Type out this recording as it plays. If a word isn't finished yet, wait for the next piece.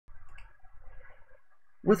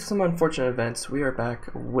With some unfortunate events, we are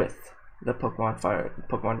back with the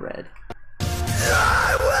Pokemon Red.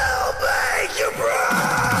 I will make you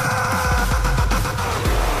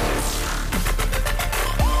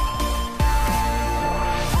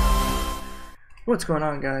What's going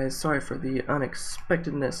on, guys? Sorry for the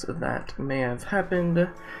unexpectedness that may have happened.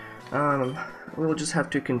 We'll just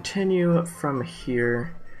have to continue from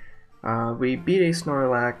here. We beat a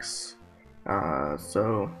Snorlax,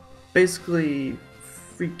 so basically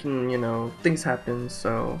freaking, things happen,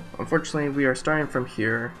 so unfortunately we are starting from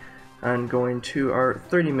here and going to our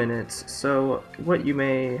 30 minutes. So what you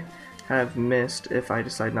may have missed if I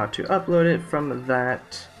decide not to upload it from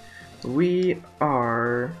that,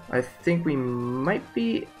 I think we might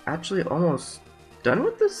be actually almost done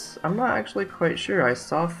with this. I'm not actually quite sure. I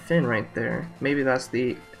saw Finn right there. Maybe that's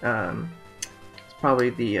the it's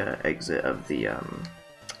probably the exit of the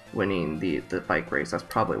winning the bike race. That's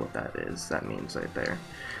probably what that is. That means right there.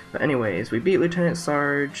 But anyways, we beat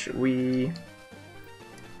Lt.Surge. We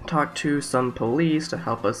talked to some police to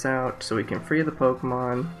help us out so we can free the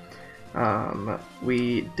Pokemon.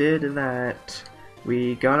 We did that.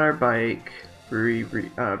 We got our bike. We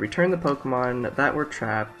returned the Pokemon that were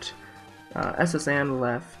trapped. SSN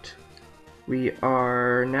left. We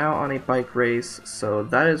are now on a bike race, so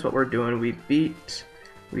that is what we're doing. We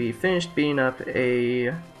finished beating up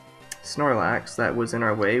a Snorlax that was in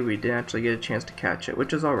our way. We didn't actually get a chance to catch it,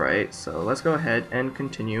 which is alright, so let's go ahead and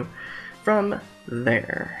continue from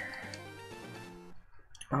there.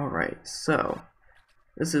 Alright, so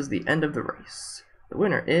this is the end of the race. The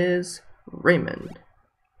winner is Raymond.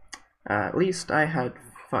 At least I had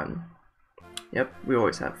fun. Yep, we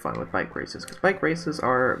always have fun with bike races, because bike races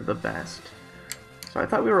are the best. So I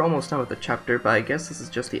thought we were almost done with the chapter, but I guess this is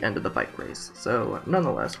just the end of the bike race. So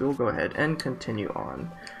nonetheless, we will go ahead and continue on.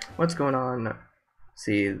 What's going on?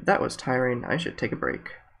 See, that was tiring. I should take a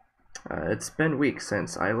break. It's been weeks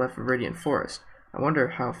since I left Viridian Forest. I wonder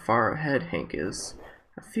how far ahead Hank is.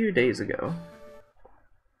 A few days ago.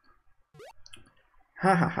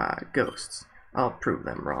 Ha ha ha, ghosts. I'll prove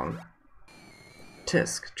them wrong.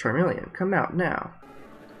 Tisk, Charmeleon, come out now.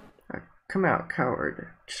 Come out, coward.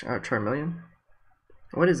 Charmeleon?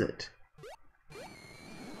 What is it?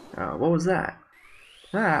 What was that?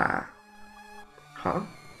 Ah! Huh?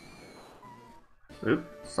 Oop,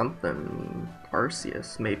 something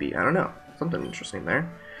Arceus, maybe. I don't know. Something interesting there.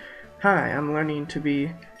 Hi, I'm learning to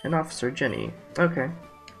be an officer, Jenny. Okay.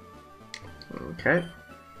 Okay.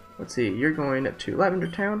 Let's see, you're going to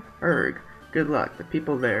Lavender Town? Erg. Good luck. The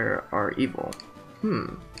people there are evil.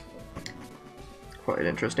 Quite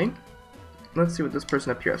interesting. Let's see what this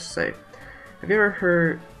person up here has to say. Have you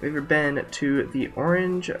ever been to the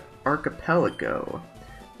Orange Archipelago?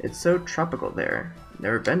 It's so tropical there.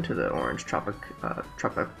 Never been to the Orange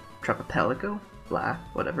Tropipelago? Blah,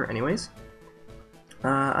 whatever, anyways.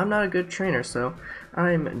 I'm not a good trainer, so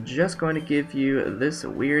I'm just going to give you this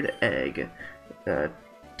weird egg.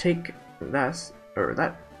 Take that, or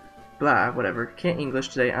that, blah, whatever. Can't English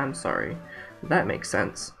today, I'm sorry. That makes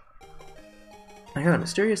sense. I got a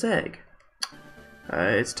mysterious egg.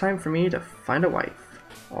 It's time for me to find a wife.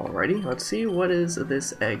 Alrighty, let's see what is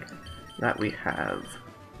this egg that we have.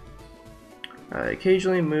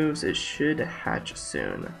 Occasionally moves, it should hatch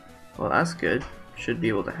soon. Well, that's good. Should be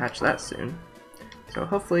able to hatch that soon. So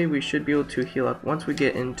hopefully we should be able to heal up once we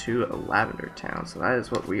get into Lavender Town. So that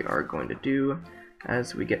is what we are going to do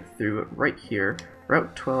as we get through right here.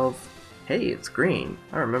 Route 12. Hey, it's green.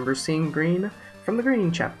 I remember seeing green from the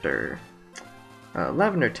green chapter.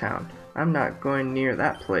 Lavender Town. I'm not going near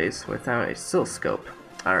that place without a oscilloscope.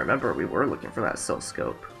 I remember we were looking for that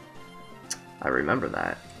oscilloscope. I remember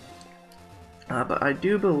that. But I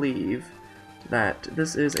do believe that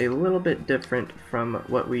this is a little bit different from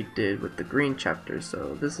what we did with the green chapter,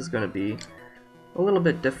 so this is going to be a little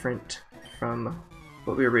bit different from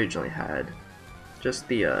what we originally had. Just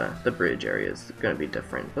the bridge area is going to be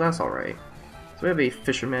different, but that's alright. So we have a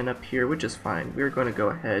fisherman up here, which is fine. We're going to go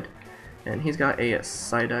ahead, and he's got a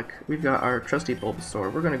Psyduck. We've got our trusty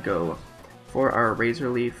Bulbasaur. We're going to go for our Razor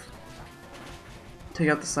Leaf, take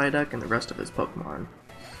out the Psyduck and the rest of his Pokemon.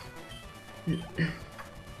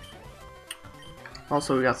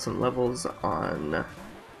 Also, we got some levels on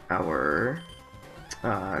our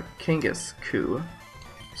Kangaskoo,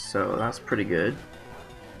 so that's pretty good.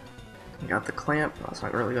 We got the Clamp, that's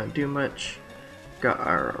not really going to do much. Got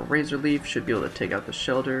our Razor Leaf, should be able to take out the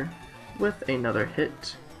Shelter with another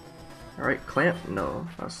hit. Alright, Clamp, no,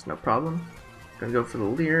 that's no problem. Gonna go for the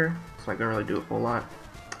Leer, it's not gonna really do a whole lot.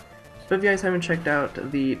 But if you guys haven't checked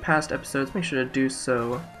out the past episodes, make sure to do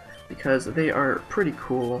so, because they are pretty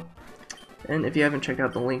cool. And if you haven't checked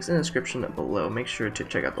out the links in the description below, make sure to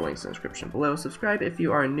check out the links in the description below. Subscribe if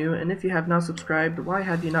you are new, and if you have not subscribed, why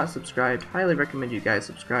have you not subscribed? Highly recommend you guys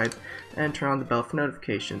subscribe and turn on the bell for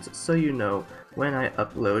notifications so you know when I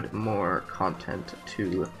upload more content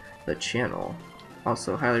to the channel.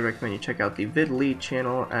 Also, highly recommend you check out the VidLii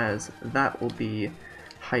channel, as that will be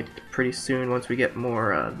hyped pretty soon once we get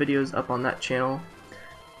more videos up on that channel.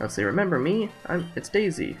 Let's see, remember me? It's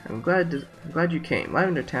Daisy. I'm glad you came.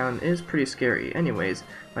 Lavender Town is pretty scary. Anyways,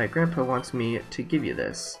 my grandpa wants me to give you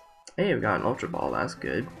this. Hey, I've got an Ultra Ball. That's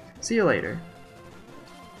good. See you later.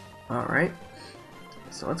 Alright.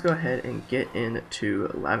 So let's go ahead and get into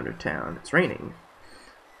Lavender Town. It's raining.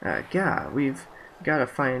 God, we've got to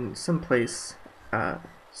find someplace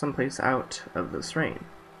out of this rain.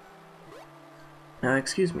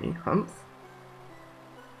 Excuse me, Humph?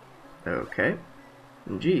 Okay.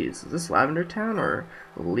 Geez, is this Lavender Town, or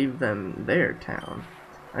leave them their town?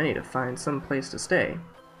 I need to find some place to stay.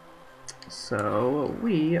 So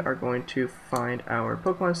we are going to find our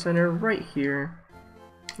Pokemon Center right here.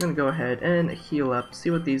 I'm gonna go ahead and heal up, see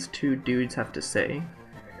what these two dudes have to say.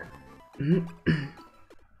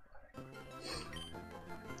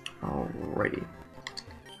 Alrighty.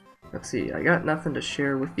 Let's see, I got nothing to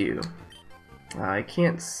share with you.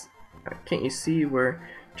 Can't you see we're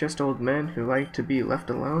just old men who like to be left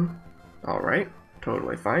alone? Alright,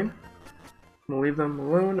 totally fine. We'll leave them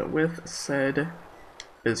alone with said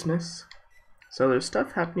business. So there's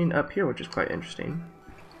stuff happening up here, which is quite interesting.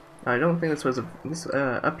 I don't think this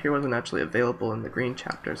up here wasn't actually available in the green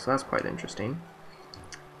chapter, so that's quite interesting.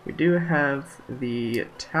 We do have the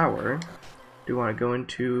tower. Do you want to go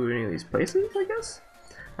into any of these places, I guess?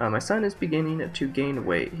 My son is beginning to gain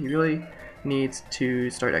weight. He really needs to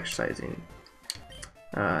start exercising.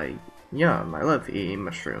 Yum, I love eating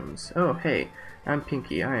mushrooms. Oh hey, I'm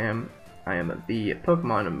Pinky. I am the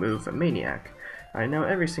Pokemon move maniac. I know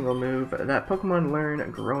every single move that Pokemon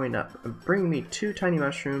learn growing up. Bring me 2 tiny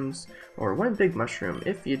mushrooms or 1 big mushroom.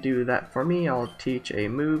 If you do that for me, I'll teach a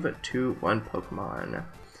move to 1 Pokemon.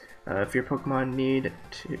 If your Pokemon need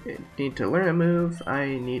to learn a move,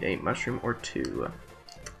 I need a mushroom or 2.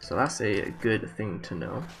 So that's a good thing to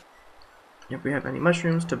know. If we have any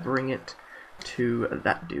mushrooms, to bring it to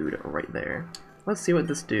that dude right there. Let's see what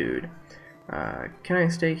this dude. Can I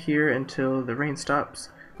stay here until the rain stops?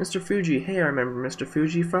 Mr. Fuji, hey, I remember Mr.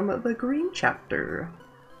 Fuji from the green chapter.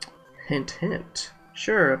 Hint, hint.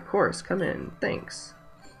 Sure, of course, come in, thanks.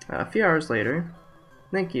 A few hours later.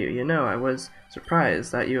 Thank you, you know, I was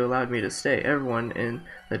surprised that you allowed me to stay. Everyone in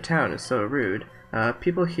the town is so rude.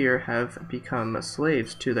 People here have become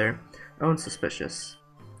slaves to their own suspicious.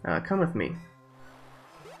 Come with me.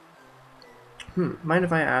 Mind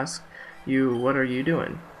if I ask you, what are you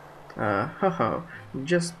doing? Ho,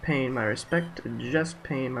 just paying my respect, just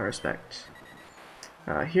paying my respect.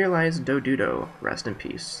 Here lies Dodudo, rest in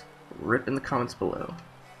peace. Rip in the comments below.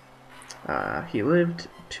 He lived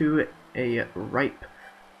to a ripe,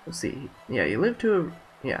 let's see, yeah, he lived to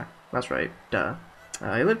a, yeah, that's right, duh.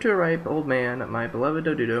 He lived to a ripe old man, my beloved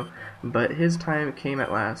Dodudo, but his time came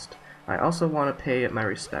at last. I also want to pay my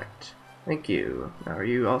respect. Thank you. Are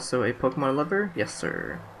you also a Pokemon lover? Yes,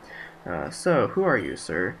 sir. So, who are you,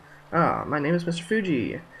 sir? Ah, my name is Mr.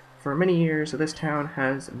 Fuji. For many years, this town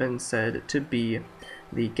has been said to be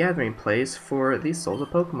the gathering place for the souls of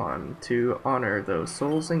Pokemon. To honor those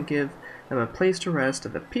souls and give them a place to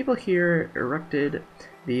rest, the people here erected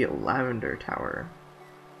the Lavender Tower.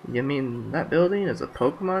 You mean that building is a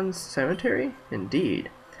Pokemon cemetery? Indeed.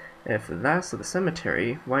 If that's the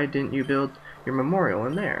cemetery, why didn't you build your memorial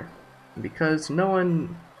in there? Because no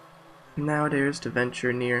one now dares to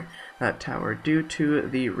venture near that tower due to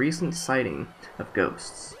the recent sighting of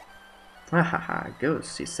ghosts. Hahaha,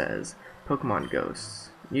 ghosts, he says. Pokemon ghosts.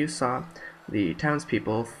 You saw the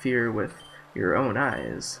townspeople fear with your own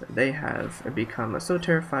eyes. They have become so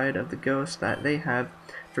terrified of the ghosts that they have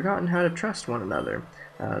forgotten how to trust one another.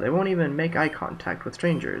 They won't even make eye contact with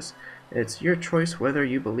strangers. It's your choice whether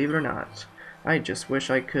you believe it or not. I just wish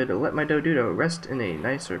I could let my Dodudo rest in a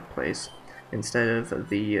nicer place instead of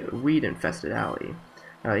the weed-infested alley.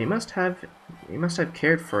 You must have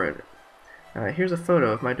cared for it. Here's a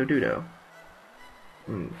photo of my Dodudo.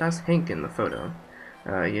 That's Hank in the photo.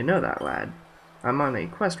 You know that, lad. I'm on a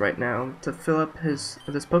quest right now to fill up this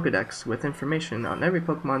Pokedex with information on every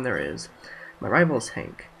Pokemon there is. My rival's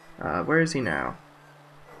Hank. Where is he now?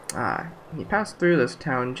 He passed through this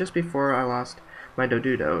town just before I lost my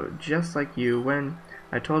Dodudo. Just like you, when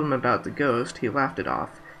I told him about the ghost, he laughed it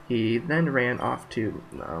off. He then ran off to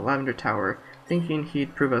Lavender Tower, thinking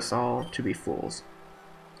he'd prove us all to be fools.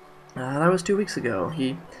 That was 2 weeks ago.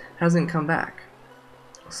 He hasn't come back.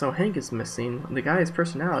 So Hank is missing. The guy's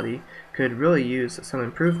personality could really use some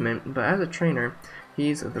improvement, but as a trainer,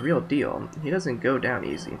 he's the real deal. He doesn't go down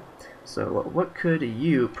easy. So what could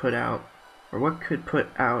you put out, or what could put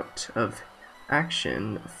out of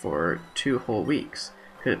action for 2 whole weeks?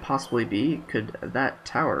 Could it possibly be? Could that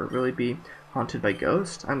tower really be haunted by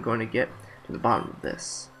ghosts? I'm going to get to the bottom of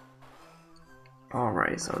this.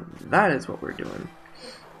 Alright, so that is what we're doing.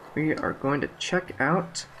 We are going to check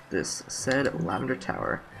out this said Lavender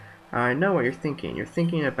Tower. I know what you're thinking. You're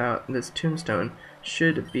thinking about this tombstone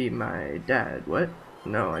should be my dad. What?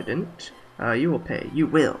 No, I didn't. You will pay. You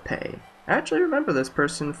will pay. I actually remember this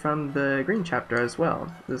person from the green chapter as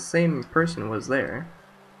well. The same person was there.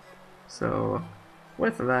 So,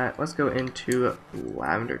 with that, let's go into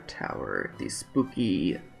Lavender Tower, the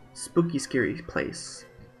spooky, scary place.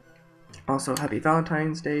 Also, happy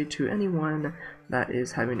Valentine's Day to anyone that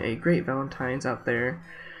is having a great Valentine's out there.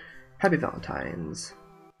 Happy Valentines.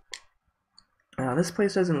 This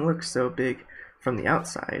place doesn't look so big from the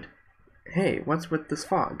outside. Hey, what's with this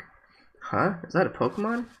fog? Huh? Is that a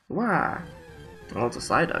Pokemon? Wow. Well, it's a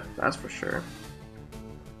Psyduck, that's for sure.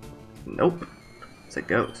 Nope. It's a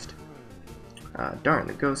ghost. Darn,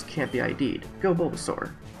 the ghost can't be ID'd. Go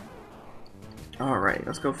Bulbasaur. Alright,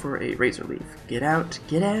 let's go for a Razor Leaf. Get out!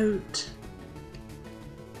 Get out!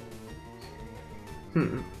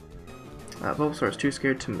 Bulbasaur is too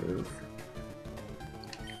scared to move.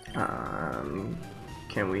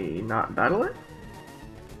 Can we not battle it?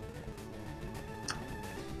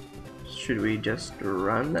 Should we just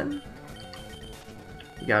run then?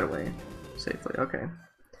 He got away safely, okay.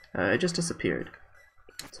 It just disappeared.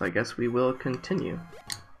 So I guess we will continue.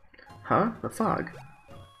 Huh? The fog.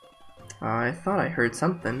 I thought I heard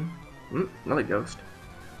something. Another ghost.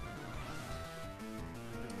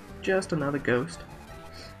 Just another ghost.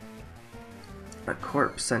 A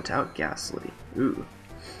corpse sent out Ghastly. Ooh.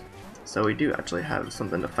 So we do actually have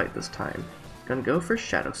something to fight this time. Gonna go for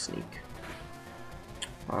Shadow Sneak.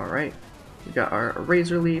 Alright. We got our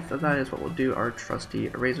Razor Leaf. That is what we'll do, our trusty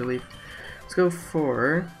Razor Leaf. Let's go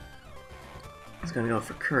for... It's gonna go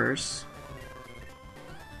for Curse.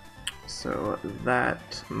 So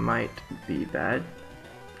that might be bad.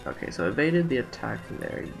 Okay, so evaded the attack from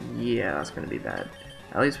there. Yeah, that's gonna be bad.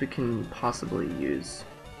 At least we can possibly use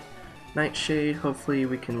Nightshade. Hopefully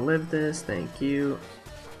we can live this. Thank you.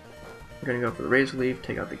 I'm gonna go for the Razor Leaf,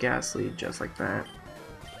 take out the Ghastly, just like that.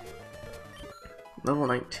 Level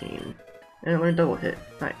 19. And I learned double hit.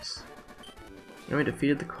 Nice. And we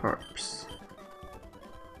defeated the corpse.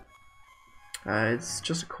 It's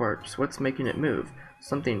just a corpse. What's making it move?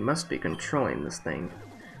 Something must be controlling this thing.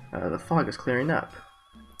 The fog is clearing up.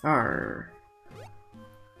 Arr.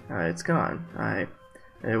 It's gone.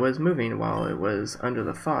 It was moving while it was under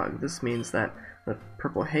the fog. This means that the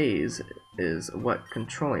purple haze is what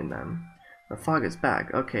controlling them. The fog is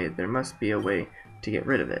back. Okay, there must be a way to get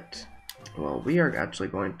rid of it. Well, we are actually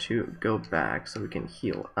going to go back so we can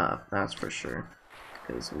heal up, that's for sure.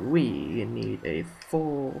 Because we need a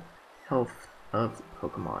full health of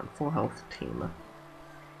Pokemon, full health team.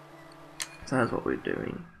 So that's what we're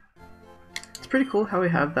doing. It's pretty cool how we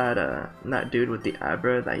have that dude with the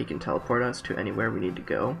Abra that he can teleport us to anywhere we need to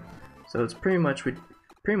go. So it's pretty much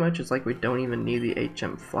it's like we don't even need the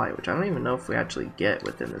HM Fly, which I don't even know if we actually get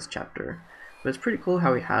within this chapter. But it's pretty cool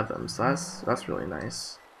how we have them, so that's really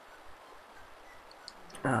nice.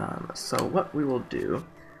 So what we will do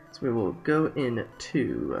is we will go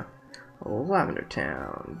into Lavender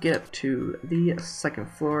Town, get up to the 2nd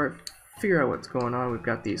floor, figure out what's going on. We've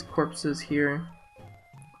got these corpses here.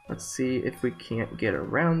 Let's see if we can't get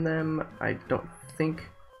around them. I don't think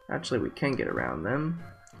actually we can get around them.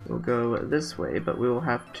 We'll go this way, but we will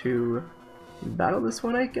have to battle this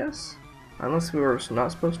one, I guess? Unless we were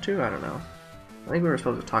not supposed to, I don't know. I think we were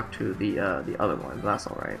supposed to talk to the other one, but that's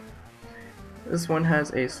alright. This one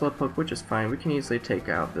has a Slowpoke, which is fine. We can easily take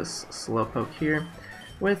out this Slowpoke here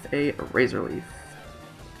with a Razor Leaf.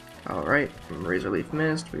 Alright, Razor Leaf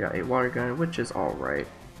missed. We got a Water Gun, which is alright.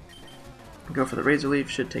 Go for the Razor Leaf,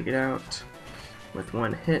 should take it out with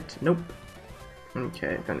one hit. Nope.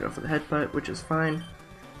 Okay, gonna go for the Headbutt, which is fine.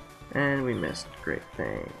 And we missed. Great,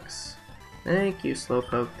 thanks. Thank you,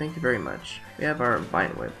 Slowpoke. Thank you very much. We have our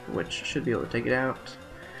Vine Whip, which should be able to take it out.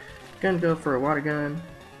 Gonna go for a Water Gun.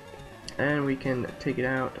 And we can take it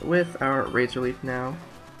out with our Razor Leaf now.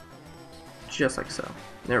 Just like so.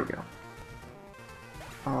 There we go.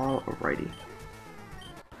 Alrighty.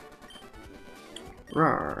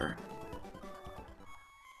 Rawr.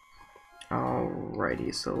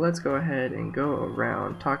 Alrighty, so let's go ahead and go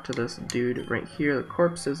around, talk to this dude right here. The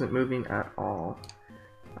corpse isn't moving at all.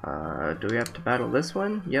 Do we have to battle this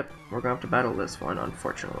one? Yep, we're gonna have to battle this one,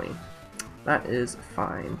 unfortunately. That is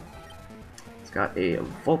fine. It's got a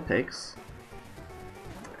Vulpix,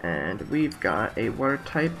 and we've got a water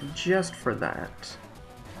type just for that.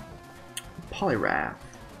 Poliwrath.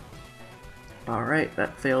 Alright,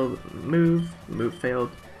 that failed move. Move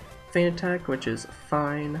failed. Feint attack, which is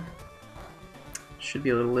fine. Should be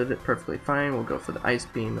able to live it perfectly fine. We'll go for the Ice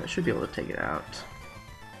Beam. I should be able to take it out.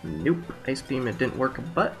 Nope, Ice Beam, it didn't work,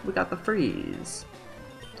 but we got the Freeze.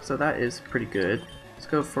 So that is pretty good. Let's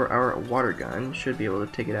go for our Water Gun. Should be able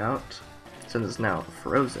to take it out since it's now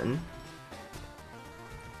frozen.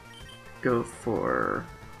 Go for...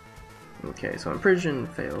 Okay, so Imprison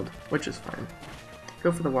failed, which is fine.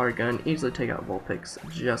 Go for the Water Gun, easily take out Vulpix,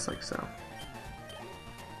 just like so.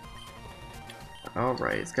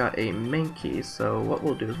 Alright, it's got a Mankey, so what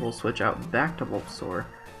we'll do is we'll switch out back to Bulbasaur.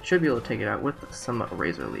 Should be able to take it out with some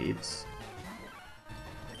Razor Leaves.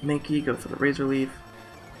 Mankey, go for the Razor Leaf.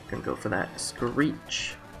 Gonna go for that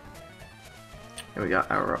Screech. And we got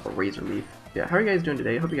our Razor Leaf. Yeah, how are you guys doing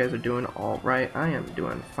today? Hope you guys are doing alright. I am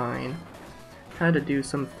doing fine. Had to do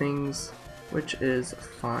some things, which is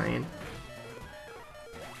fine.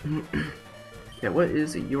 Yeah, what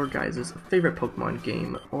is your guys' favorite Pokemon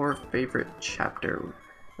game or favorite chapter?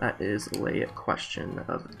 That is the question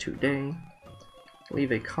of today.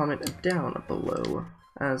 Leave a comment down below.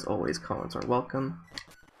 As always, comments are welcome.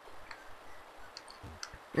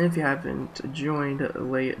 And if you haven't joined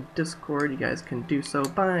the Discord, you guys can do so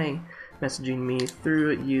by messaging me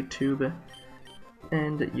through YouTube.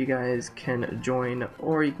 And you guys can join,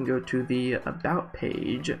 or you can go to the About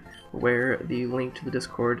page, where the link to the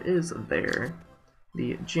Discord is there.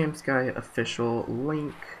 The Jamsky official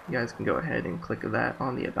link, you guys can go ahead and click that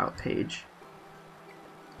on the About page.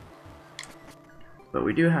 But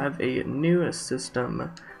we do have a new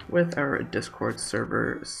system with our Discord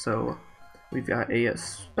server, so we've got a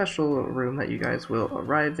special room that you guys will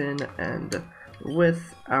arrive in, and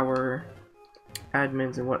with our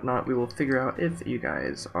admins and whatnot, we will figure out if you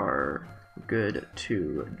guys are good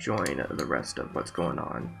to join the rest of what's going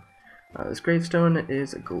on. This gravestone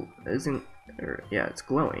is it's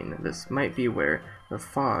glowing. This might be where the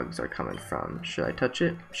fogs are coming from. Should I touch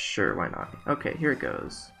it? Sure, why not? Okay, here it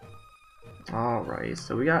goes. Alright,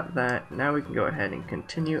 so we got that. Now we can go ahead and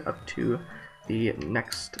continue up to the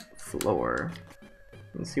next floor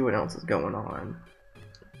and see what else is going on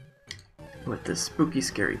with this spooky,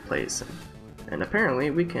 scary place. And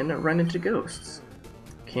apparently we can run into ghosts.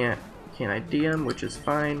 Can't ID them, which is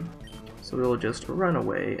fine. So we'll just run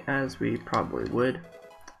away, as we probably would.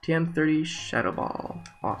 TM30 Shadow Ball.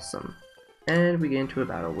 Awesome. And we get into a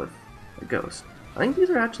battle with a ghost. I think these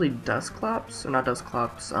are actually Dusclops, or not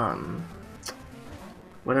Dusclops,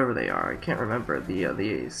 whatever they are. I can't remember.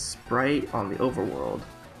 The sprite on the overworld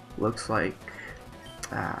looks like...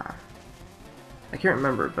 I can't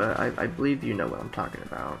remember, but I believe you know what I'm talking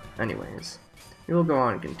about. Anyways, we will go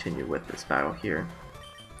on and continue with this battle here.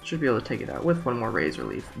 Should be able to take it out with one more Razor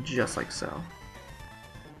Leaf, just like so.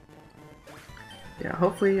 Yeah,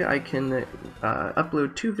 hopefully I can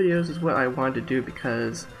upload 2 videos is what I wanted to do,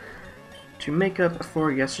 because to make up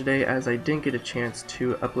for yesterday, as I didn't get a chance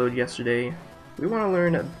to upload yesterday, we want to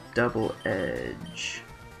learn Double Edge.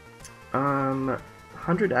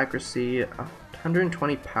 100 accuracy,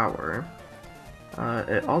 120 power.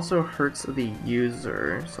 It also hurts the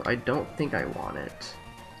user, so I don't think I want it.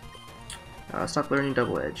 Stop learning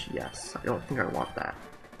Double Edge. Yes, I don't think I want that.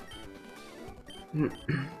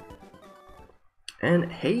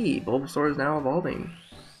 And hey, Bulbasaur is now evolving,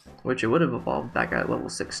 which it would have evolved back at level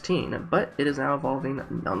 16, but it is now evolving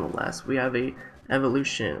nonetheless. We have a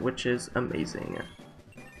evolution, which is amazing.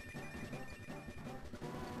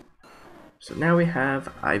 So now we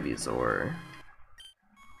have Ivysaur.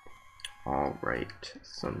 Alright,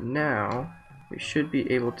 so now we should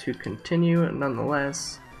be able to continue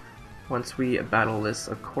nonetheless. Once we battle this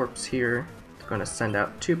corpse here, it's going to send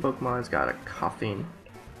out 2 Pokemon. It's got a Coughing,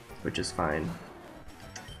 which is fine.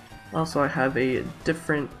 Also, I have a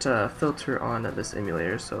different filter on this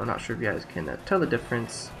emulator, so I'm not sure if you guys can tell the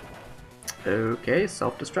difference. Okay,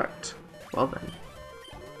 self-destruct. Well then.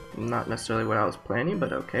 Not necessarily what I was planning,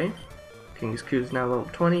 but okay. King's Q's now level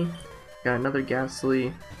 20. Got another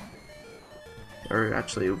Ghastly. Or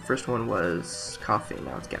actually, first one was Coughing,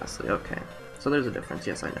 now it's Ghastly. Okay, so there's a difference,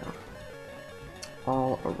 yes I know.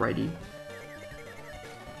 Alrighty.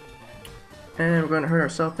 And we're going to hurt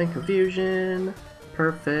ourselves in Confusion.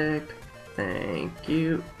 Perfect. Thank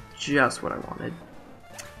you. Just what I wanted.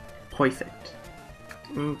 Perfect.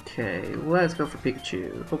 Okay, let's go for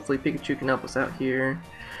Pikachu. Hopefully Pikachu can help us out here.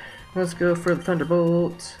 Let's go for the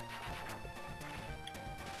Thunderbolt.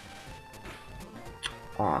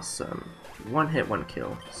 Awesome. One hit, one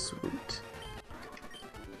kill. Sweet.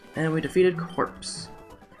 And we defeated Corpse.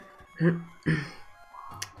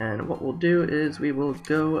 And what we'll do is we will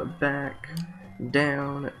go back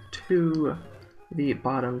down to the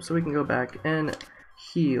bottom so we can go back and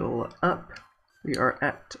heal up. We are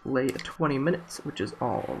at late 20 minutes, which is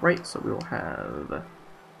alright, so we will have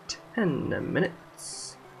 10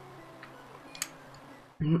 minutes.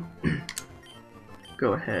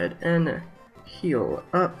 Go ahead and heal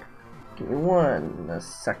up. 1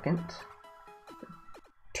 second.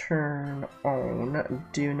 Turn on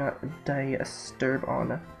do not disturb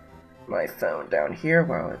on my phone down here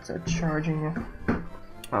while it's charging.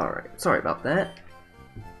 Alright, sorry about that.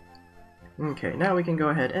 Okay, now we can go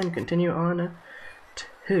ahead and continue on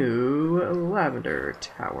to Lavender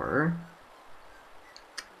Tower.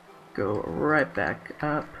 Go right back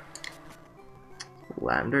up.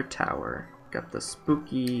 Lavender Tower. Got the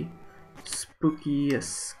spooky,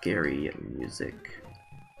 scary music,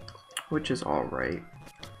 which is alright.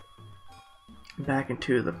 Back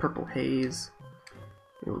into the purple haze.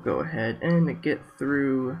 We'll go ahead and get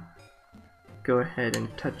through. Go ahead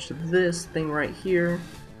and touch this thing right here,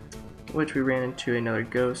 which we ran into another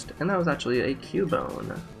ghost, and that was actually a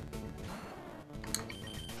Cubone.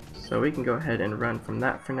 So we can go ahead and run from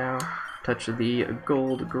that for now. Touch the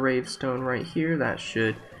gold gravestone right here. That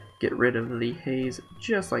should get rid of the haze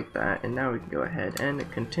just like that, and now we can go ahead and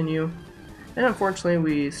continue. And unfortunately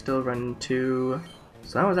we still run into,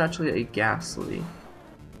 so that was actually a Ghastly.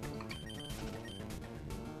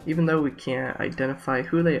 Even though we can't identify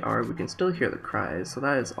who they are, we can still hear the cries, so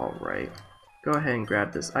that is alright. Go ahead and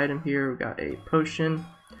grab this item here. We got a potion.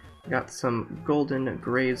 We got some golden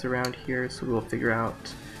graves around here, so we'll figure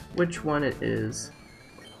out which one it is.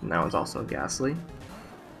 And that one's also Ghastly.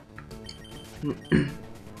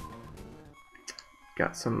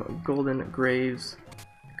 Got some golden graves.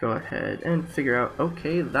 Go ahead and figure out,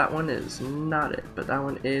 okay, that one is not it, but that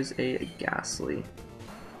one is a Ghastly.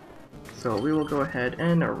 So we will go ahead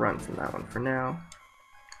and run from that one for now.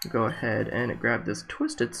 Go ahead and grab this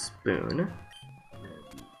twisted spoon.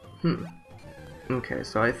 Okay,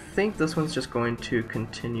 so I think this one's just going to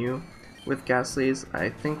continue with Ghastlies. I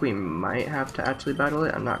think we might have to actually battle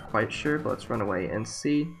it. I'm not quite sure, but let's run away and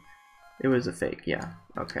see. It was a fake, yeah.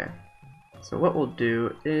 Okay. So what we'll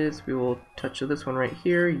do is we will touch this one right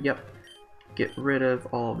here. Yep. Get rid of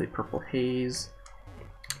all the purple haze.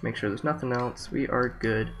 Make sure there's nothing else. We are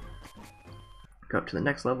good. Go up to the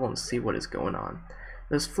next level and see what is going on.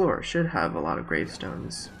 This floor should have a lot of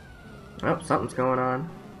gravestones. Oh, something's going on.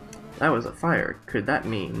 That was a fire. Could that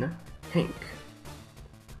mean Hank?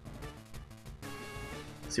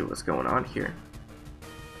 Let's see what's going on here.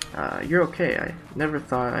 You're okay. I never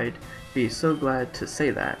thought I'd be so glad to say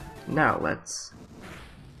that. Now let's...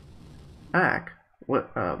 Ack,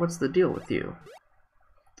 what's the deal with you?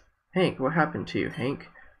 Hank, what happened to you, Hank?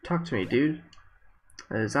 Talk to me, dude.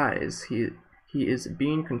 His eyes, he is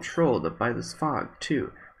being controlled by this fog,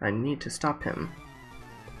 too. I need to stop him.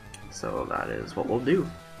 So that is what we'll do.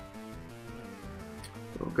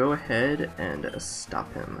 We'll go ahead and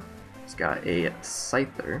stop him. He's got a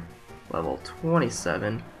Scyther, level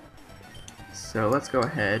 27. So let's go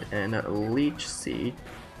ahead and Leech Seed.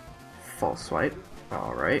 False Swipe.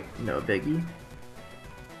 Alright, no biggie.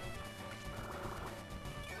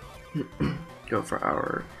 Go for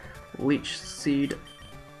our Leech Seed.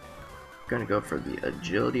 Gonna go for the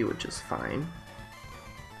Agility, which is fine.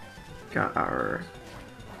 Got our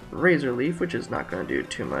Razor Leaf, which is not gonna do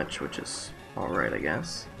too much, which is alright, I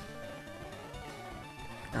guess.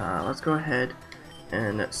 Let's go ahead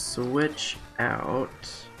and switch out.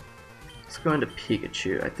 Let's go into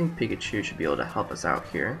Pikachu. I think Pikachu should be able to help us out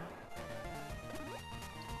here.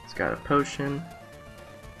 It's got a potion,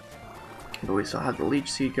 but we still have the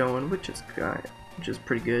Leech Seed going, which is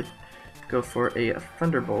pretty good. Go for a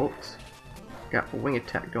Thunderbolt. Got a Wing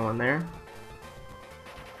Attack going there.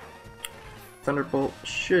 Thunderbolt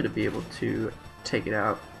should be able to take it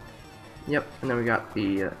out. Yep, and then we got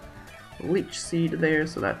the Leech Seed there,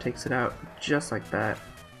 so that takes it out just like that.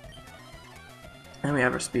 And we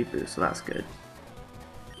have our Speed Boost, so that's good.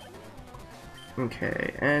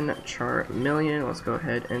 Okay, and Charmeleon, let's go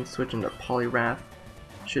ahead and switch into Poliwrath.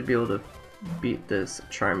 Should be able to beat this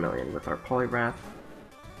Charmeleon with our Poliwrath.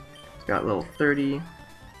 It's got level 30,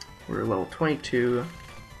 we're level 22,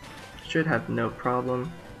 should have no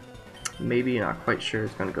problem. Maybe, not quite sure,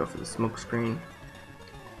 it's going to go for the Smoke Screen.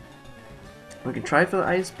 We can try for the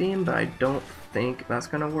Ice Beam, but I don't think that's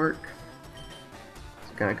going to work.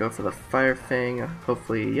 It's going to go for the Fire Fang.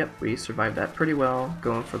 Hopefully, yep, we survived that pretty well.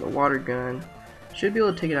 Going for the Water Gun. Should be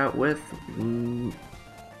able to take it out with...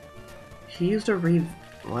 He used a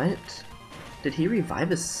What? Did he revive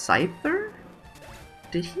his Scyther?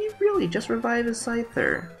 Did he really just revive his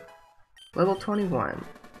Scyther? Level 21.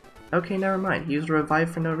 Okay, never mind. He used a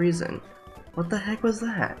revive for no reason. What the heck was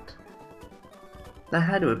that? That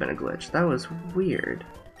had to have been a glitch. That was weird.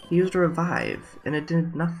 He used a revive, and it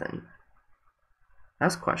did nothing.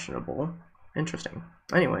 That's questionable. Interesting.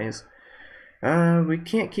 Anyways, we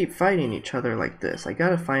can't keep fighting each other like this. I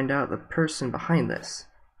gotta find out the person behind this.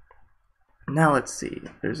 Now let's see.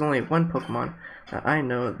 There's only one Pokemon that I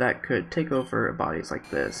know that could take over bodies like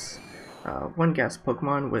this. One gas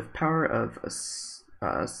Pokemon with power of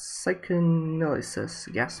Psychoanalysis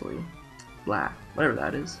Ghastly. Blah. Whatever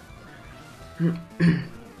that is.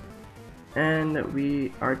 And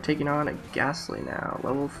we are taking on a Ghastly now,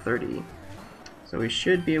 level 30. So we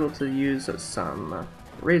should be able to use some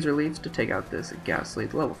Razor Leaves to take out this Ghastly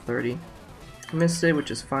at level 30. Missed it,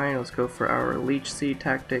 which is fine. Let's go for our Leech Seed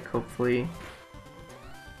tactic, hopefully.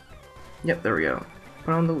 Yep, there we go.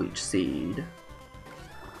 Put on the Leech Seed.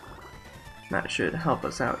 That should help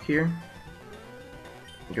us out here.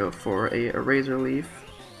 Go for a Razor Leaf.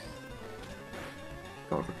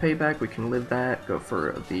 Going for Payback, we can live that. Go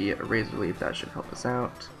for the Razor Leaf, that should help us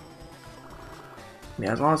out.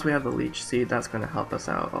 Yeah, as long as we have the Leech Seed, that's going to help us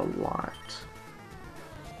out a lot.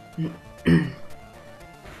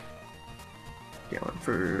 Going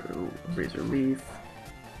for Razor Leaf.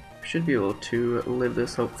 Should be able to live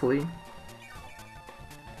this, hopefully.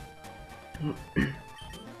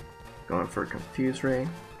 Going for Confuse Ray.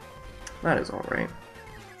 That is alright.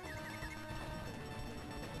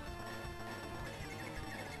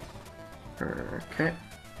 Okay.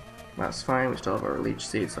 That's fine. We still have our Leech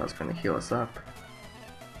Seed, so that's going to heal us up.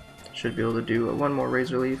 Should be able to do one more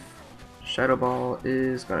Razor Leaf. Shadow Ball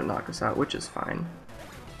is going to knock us out, which is fine.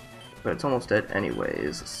 But it's almost dead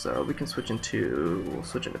anyways, so we can switch into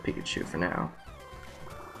Pikachu for now.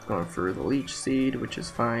 Going for the Leech Seed, which is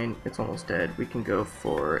fine. It's almost dead. We can go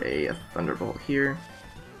for a Thunderbolt here.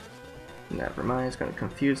 Never mind, it's going to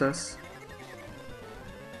confuse us.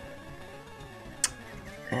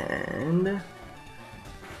 And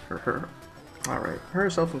alright,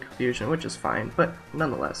 herself in confusion, which is fine, but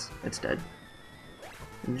nonetheless, it's dead.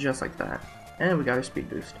 Just like that. And we got our speed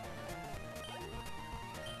boost.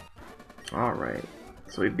 Alright,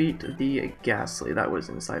 so we beat the Ghastly that was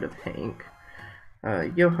inside of Hank.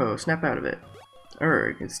 Yo-ho, snap out of it.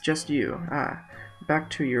 Erg, it's just you. Ah, back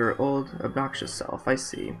to your old obnoxious self, I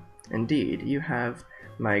see. Indeed, you have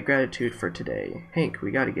my gratitude for today. Hank,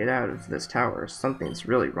 we gotta get out of this tower. Something's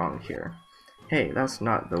really wrong here. Hey, that's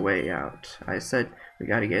not the way out. I said we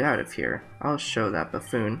gotta get out of here. I'll show that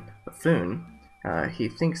buffoon. Buffoon? He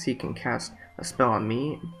thinks he can cast a spell on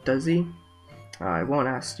me, does he? I won't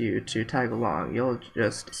ask you to tag along. You'll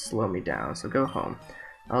just slow me down, so go home.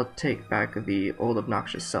 I'll take back the old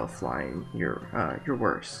obnoxious self line. You're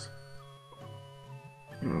worse.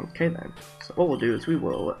 Okay then. So what we'll do is we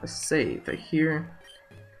will save here.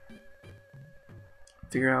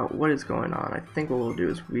 Figure out what is going on. I think what we'll do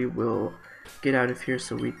is we will get out of here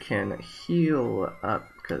so we can heal up,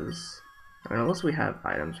 because unless we have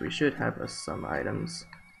items, we should have some items.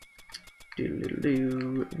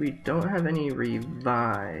 We don't have any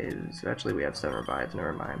revives. Actually, we have 7 revives,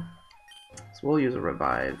 never mind. So we'll use a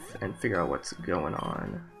revive and figure out what's going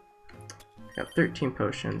on. We have 13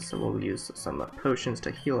 potions, so we'll use some potions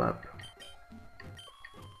to heal up.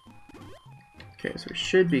 Okay, so we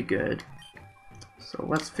should be good. So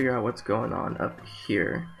let's figure out what's going on up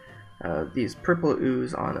here. These purple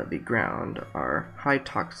ooze on the ground are high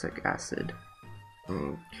toxic acid.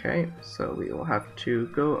 Okay, so we will have to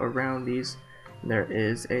go around these. There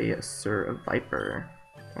is a Sir Viper.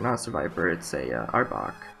 Or not a Sir Viper, it's a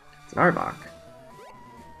Arbok. It's an Arbok.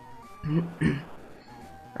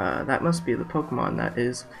 That must be the Pokemon that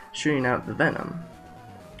is shooting out the venom.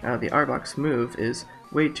 The Arbok's move is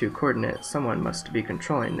way too coordinate. Someone must be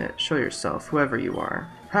controlling it. Show yourself, whoever you are.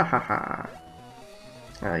 Ha ha ha.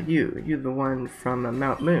 You the one from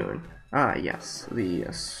Mount Moon. Ah, yes, the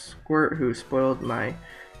squirt who spoiled my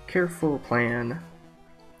careful plan.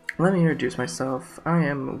 Let me introduce myself. I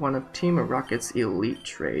am one of Team Rocket's elite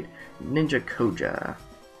trade, Ninja Koja.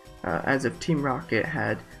 As if Team Rocket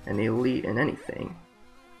had an elite in anything.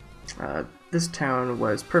 This town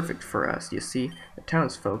was perfect for us. You see, the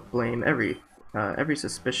townsfolk blame every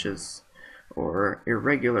suspicious or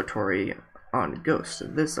irregulatory on Ghost.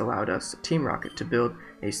 This allowed us, Team Rocket, to build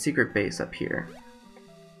a secret base up here.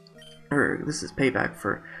 This is payback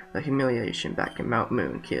for the humiliation back in Mount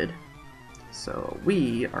Moon, kid. So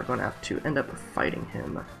we are going to have to end up fighting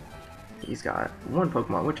him. He's got one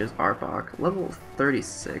Pokemon, which is Arbok, level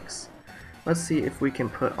 36. let's see if we can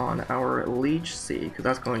put on our Leech Seed, because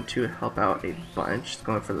that's going to help out a bunch. It's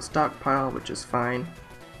going for the stockpile, which is fine.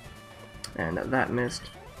 And that missed.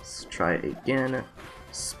 Let's try it again.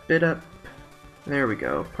 Spit up. There we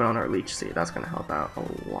go. Put on our Leech Seed. That's going to help out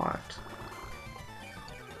a lot.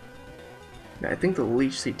 Yeah, I think the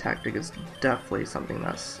Leech Seed tactic is definitely something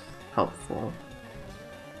that's helpful.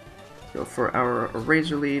 Go for our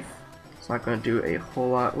Razor Leaf. It's not going to do a whole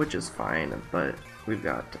lot, which is fine, but we've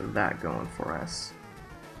got that going for us.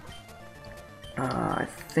 I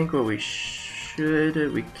think what we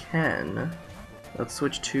can. Let's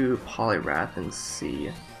switch to Poliwrath and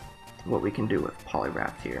see what we can do with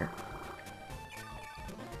Poliwrath here.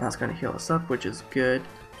 That's going to heal us up, which is good.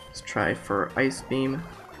 Let's try for Ice Beam.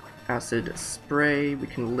 Acid Spray, we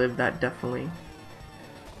can live that definitely.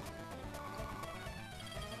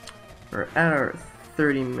 We're at our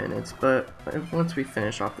 30 minutes, but once we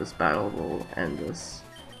finish off this battle, we'll end this.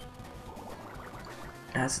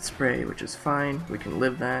 Acid Spray, which is fine, we can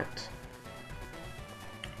live that.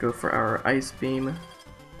 Go for our Ice Beam.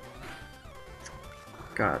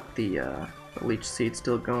 Got the Leech Seed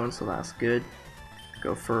still going, so that's good.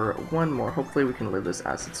 Go for one more, hopefully we can live this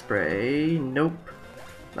Acid Spray. Nope.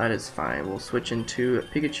 That is fine. We'll switch into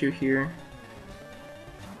Pikachu here.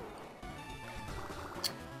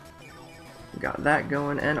 Got that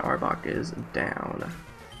going, and Arbok is down.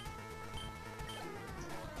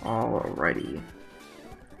 Alrighty.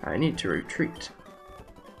 I need to retreat.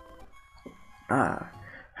 Ah,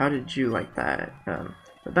 how did you like that?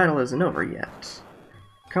 The battle isn't over yet.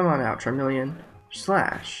 Come on out, Charmeleon.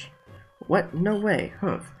 Slash. What? No way.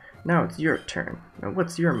 Humph. Now it's your turn. Now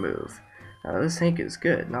what's your move? This Hank is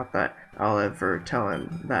good, not that I'll ever tell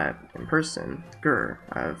him that in person. Grr,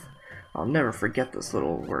 I'll never forget this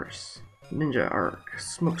little worse. Ninja Arc,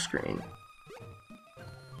 Smokescreen.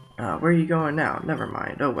 Where are you going now? Never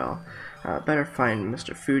mind, oh well. Better find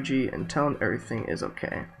Mr. Fuji and tell him everything is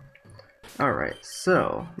okay. Alright,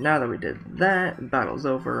 so, now that we did that, battle's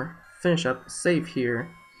over. Finish up, save here.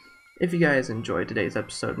 If you guys enjoyed today's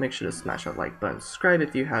episode, make sure to smash that like button, subscribe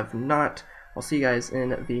if you have not. I'll see you guys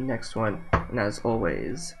in the next one, and as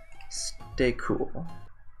always, stay cool.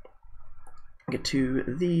 Get to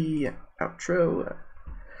the outro.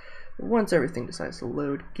 Once everything decides to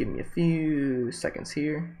load, give me a few seconds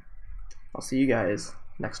here. I'll see you guys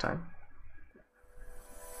next time.